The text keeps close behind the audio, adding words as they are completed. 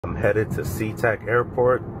Headed to SeaTac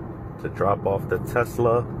Airport to drop off the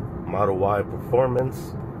Tesla Model Y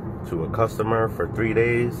Performance to a customer for 3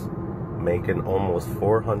 days, making almost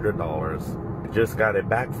 $400. Just got it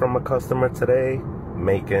back from a customer today,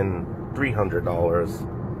 making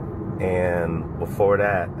 $300. And before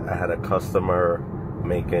that, I had a customer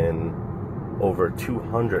making over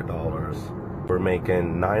 $200. We're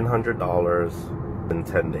making $900 in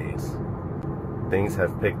 10 days. Things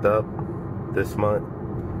have picked up this month.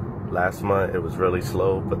 Last month it was really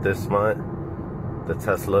slow, but this month the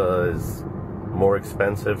Tesla is more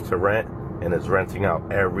expensive to rent and it's renting out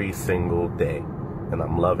every single day. And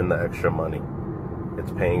I'm loving the extra money.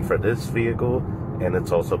 It's paying for this vehicle and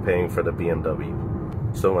it's also paying for the BMW.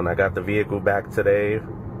 So when I got the vehicle back today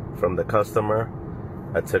from the customer,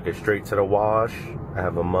 I took it straight to the wash. I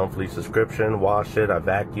have a monthly subscription, wash it, I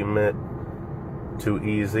vacuum it, too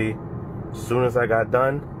easy. As soon as I got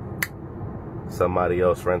done, somebody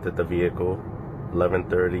else rented the vehicle,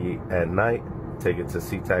 11:30 at night, take it to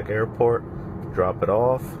SeaTac Airport, drop it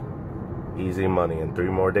off, easy money. In 3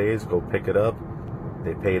 more days, go pick it up.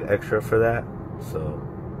 They paid extra for that, so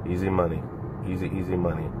easy money, easy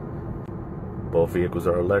money. Both vehicles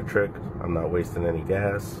are electric. I'm not wasting any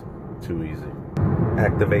gas, too easy.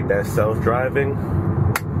 Activate that self-driving,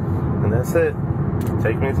 and that's it.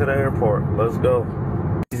 Take me to the airport, let's go.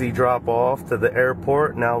 Easy drop off to the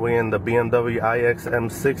airport. Now we're in the BMW iX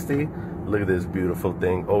M60. Look at this beautiful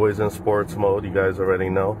thing, always in sports mode, you guys already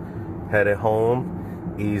know. Headed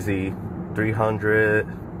home, easy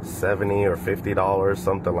 $370 or $50,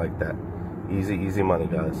 something like that. Easy money,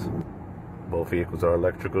 guys. Both vehicles are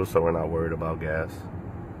electrical, so we're not worried about gas.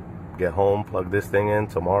 Get home, plug this thing in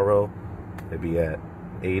tomorrow, it'll be at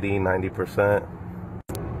 80-90%.